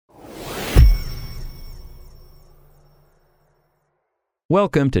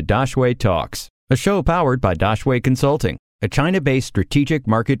Welcome to Dashway Talks, a show powered by Dashway Consulting, a China-based strategic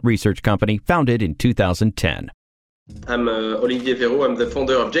market research company founded in 2010. I'm Olivier Verreau. I'm the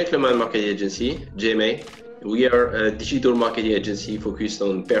founder of Gentleman Marketing Agency, GMA. We are a digital marketing agency focused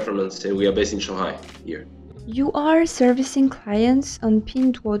on performance, and we are based in Shanghai here. You are servicing clients on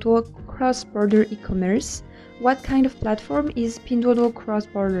Pinduoduo cross-border e-commerce. What kind of platform is Pinduoduo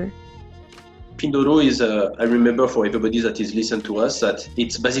cross-border? Pinduoduo is, I remember for everybody that is listening to us, that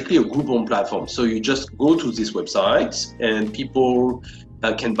it's basically a Groupon platform. So you just go to this website and people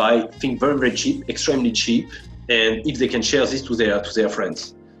can buy things very, very cheap, extremely cheap, and if they can share this to their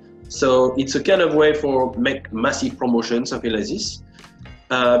friends. So it's a kind of way for make massive promotion, something like this.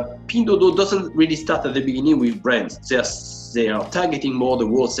 Pinduoduo doesn't really start at the beginning with brands. They are targeting more the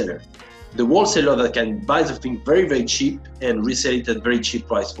wholesaler. The wholesaler that can buy the thing very, very cheap and resell it at very cheap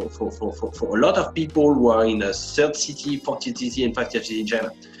price for a lot of people who are in a third city, 40th city, and 50th city in China.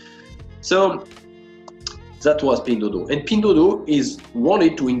 So that was Pinduoduo. And Pinduoduo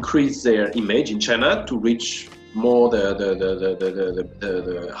wanted to increase their image in China to reach more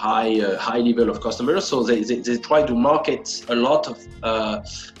the high level of customers. So they try to market a lot of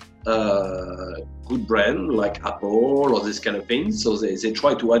good brand like Apple or this kind of thing. So they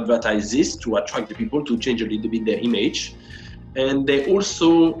try to advertise this to attract the people to change a little bit their image. And they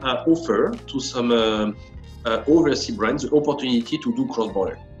also offer to some overseas brands the opportunity to do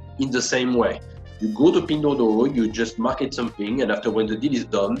cross-border in the same way. You go to Pinduoduo, you just market something, and after when the deal is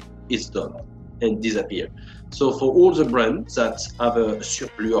done, it's done and disappear. So for all the brands that have a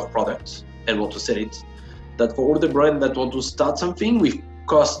surplus of products and want to sell it, that for all the brands that want to start something with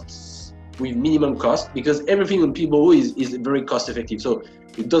minimum cost, because everything on Pinduoduo is very cost effective. So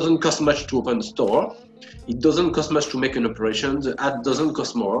it doesn't cost much to open a store. It doesn't cost much to make an operation. The ad doesn't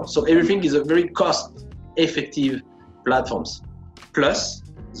cost more. So everything is a very cost effective platforms. Plus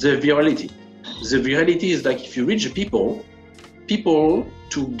the virality. The virality is like if you reach people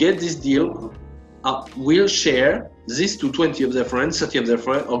to get this deal will share this to 20 of their friends, 30 of their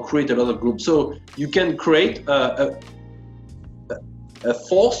friends, or create a lot of groups. So you can create a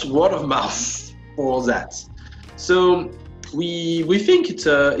forced word of mouth for that. So we think it's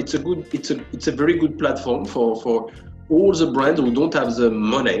a very good platform for all the brands who don't have the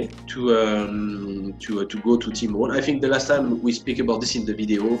money to go to Tmall. I think the last time we speak about this in the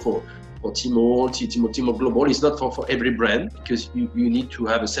video for Tmall Global, it's not for every brand because you need to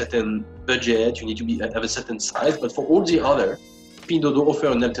have a certain budget, you need to have a certain size. But for all the other, Pinduoduo offer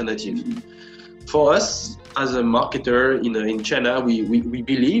an alternative. For us, as a marketer in China, we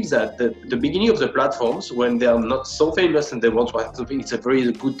believe that the beginning of the platforms, when they are not so famous and they want to have something, it's a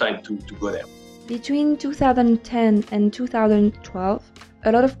very good time to go there. Between 2010 and 2012,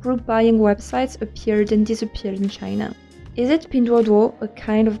 a lot of group buying websites appeared and disappeared in China. Is it Pinduoduo a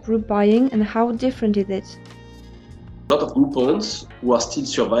kind of group buying, and how different is it? A lot of Groupons who are still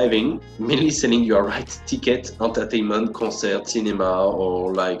surviving, mainly selling your right ticket, entertainment, concert, cinema,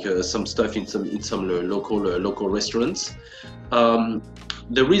 or like some stuff in some local restaurants.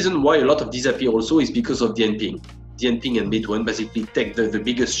 The reason why a lot of disappear also is because of Dianping. Dianping and Meituan basically take the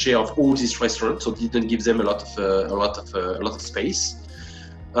biggest share of all these restaurants, so it didn't give them a lot of space.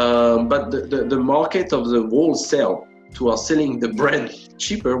 But the market of the wholesale who are selling the brand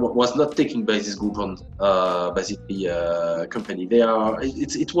cheaper was not taken by this Groupon company.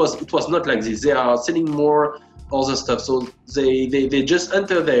 It was not like this. They are selling more other stuff. So they just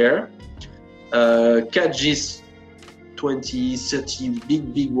enter there, catch this 20, 30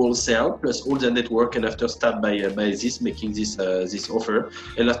 big wholesale plus all the network, and after start by this making this offer,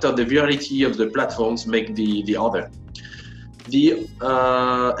 and after the virality of the platforms make the other.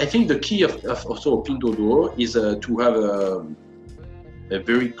 I think the key of also Pinduoduo is to have a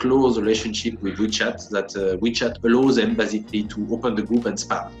very close relationship with WeChat, that WeChat allows them basically to open the group and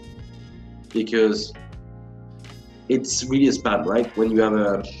spam. Because it's really a spam, right? When you have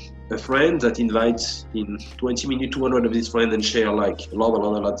a friend that invites in 20 minutes 200 of his friends and share like a lot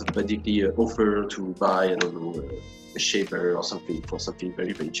of basically offer to buy, I don't know, a shaper or something for something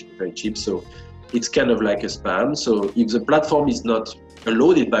very, very cheap, very cheap. So it's kind of like a spam. So if the platform is not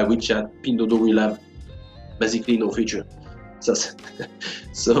loaded by WeChat, Pinduoduo will have basically no feature. So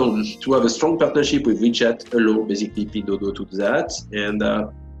to have a strong partnership with WeChat allow basically Pinduoduo to do that. And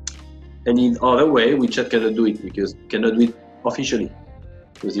in other way, WeChat cannot do it because cannot do it officially,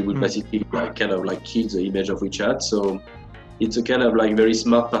 because it would basically kind of kill the image of WeChat. So it's a kind of very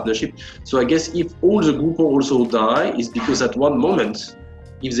smart partnership. So I guess if all the Groupon also die, is because at one moment,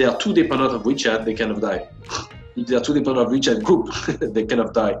 if they are too dependent of WeChat, they kind of die. If they are too dependent of WeChat group, they kind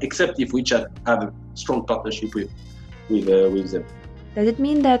of die, except if WeChat have a strong partnership with them. Does it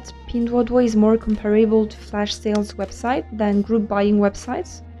mean that Pinduoduo is more comparable to flash sales website than group buying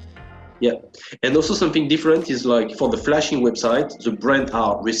websites? Yeah, and also something different is like for the flashing website, the brand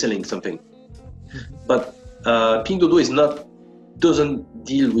are reselling something, but Pinduoduo doesn't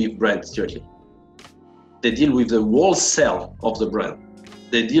deal with brands directly. They deal with the wholesale of the brand.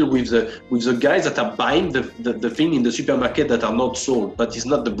 They deal with the guys that are buying the thing in the supermarket that are not sold, but it's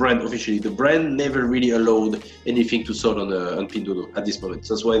not the brand officially. The brand never really allowed anything to sold on Pinduoduo at this moment.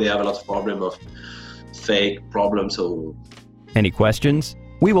 That's why they have a lot of problem of fake problems. So, Any questions?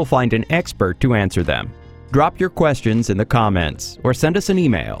 We will find an expert to answer them. Drop your questions in the comments or send us an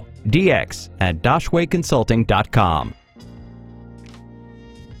email, dx@dashwayconsulting.com.